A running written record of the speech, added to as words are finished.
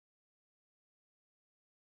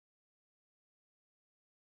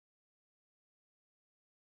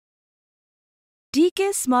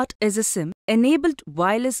dCare Smart is a SIM-enabled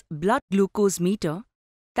wireless blood glucose meter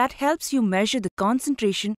that helps you measure the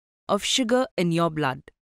concentration of sugar in your blood.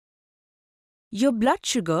 Your blood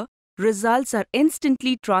sugar results are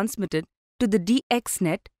instantly transmitted to the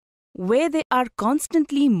DXnet, where they are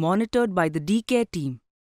constantly monitored by the dCare team.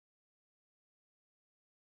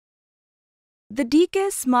 The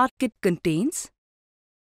dCare Smart Kit contains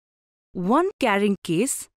one carrying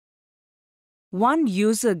case, one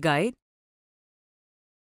user guide,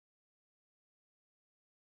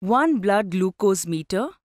 one blood glucose meter,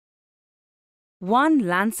 one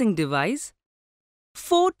lancing device,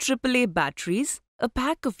 4 AAA batteries, a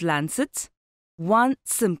pack of lancets, one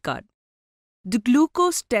SIM card. The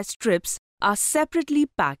glucose test strips are separately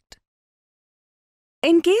packed.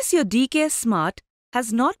 In case your dCare Smart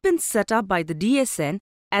has not been set up by the DSN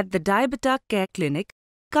at the Diabetacare clinic,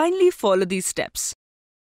 kindly follow these steps.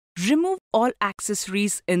 Remove all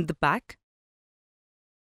accessories in the pack.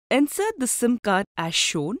 Insert the SIM card as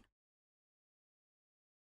shown.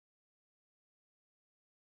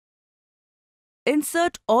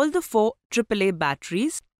 Insert all the 4 AAA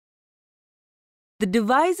batteries. The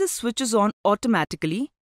device switches on automatically.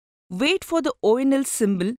 Wait for the ONL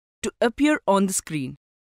symbol to appear on the screen.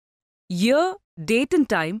 Year, date and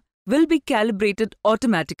time will be calibrated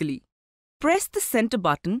automatically. Press the center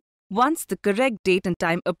button once the correct date and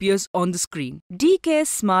time appears on the screen. dCare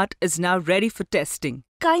Smart is now ready for testing.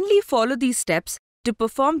 Kindly follow these steps to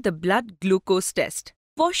perform the blood glucose test.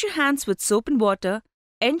 Wash your hands with soap and water.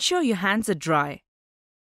 Ensure your hands are dry.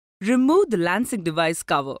 Remove the lancing device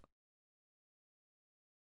cover.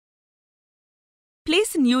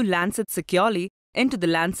 Place a new lancet securely into the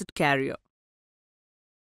lancet carrier.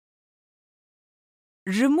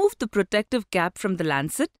 Remove the protective cap from the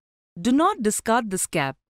lancet. Do not discard this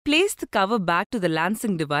cap. Place the cover back to the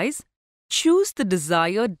lancing device. Choose the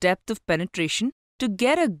desired depth of penetration to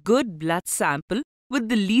get a good blood sample with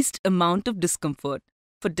the least amount of discomfort.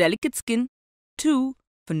 For delicate skin, 2.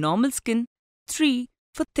 For normal skin, 3.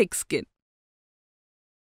 For thick skin.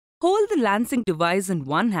 Hold the lancing device in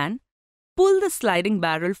one hand. Pull the sliding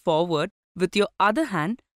barrel forward with your other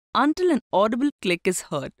hand until an audible click is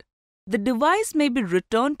heard. The device may be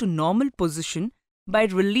returned to normal position by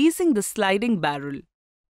releasing the sliding barrel.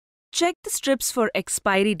 Check the strips for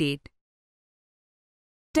expiry date.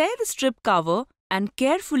 Tear the strip cover and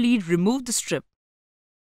carefully remove the strip.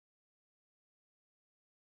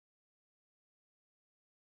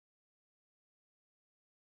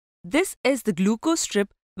 This is the glucose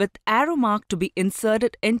strip with arrow mark to be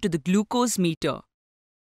inserted into the glucose meter.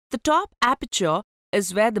 The top aperture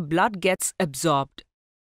is where the blood gets absorbed.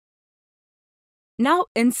 Now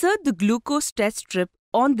insert the glucose test strip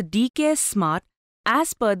on the dCare Smart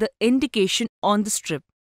as per the indication on the strip.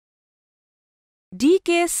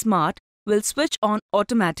 dCare Smart will switch on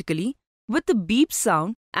automatically with a beep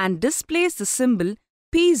sound and displays the symbol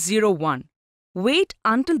P01. Wait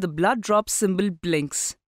until the blood drop symbol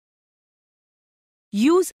blinks.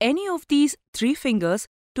 Use any of these 3 fingers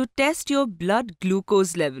to test your blood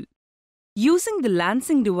glucose level. Using the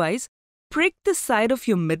lancing device, prick the side of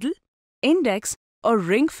your middle, index or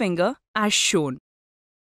ring finger as shown.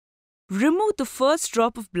 Remove the first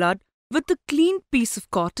drop of blood with a clean piece of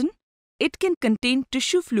cotton. It can contain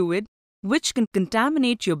tissue fluid which can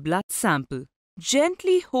contaminate your blood sample.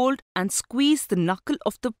 Gently hold and squeeze the knuckle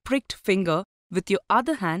of the pricked finger with your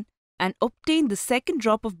other hand and obtain the second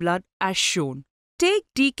drop of blood as shown. Take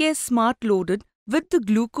dCare Smart loaded with the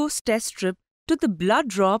glucose test strip to the blood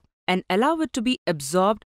drop and allow it to be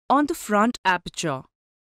absorbed on the front aperture.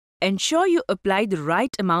 Ensure you apply the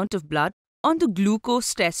right amount of blood on the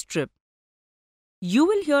glucose test strip. You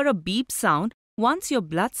will hear a beep sound once your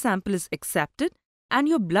blood sample is accepted and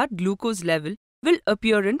your blood glucose level will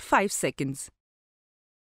appear in 5 seconds.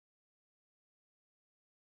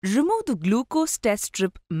 Remove the glucose test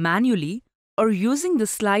strip manually or using the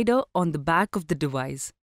slider on the back of the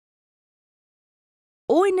device.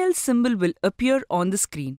 ONL symbol will appear on the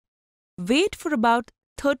screen. Wait for about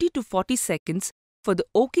 30 to 40 seconds for the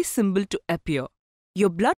OK symbol to appear. Your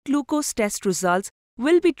blood glucose test results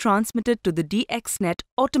will be transmitted to the DXnet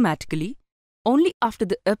automatically only after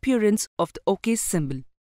the appearance of the OK symbol.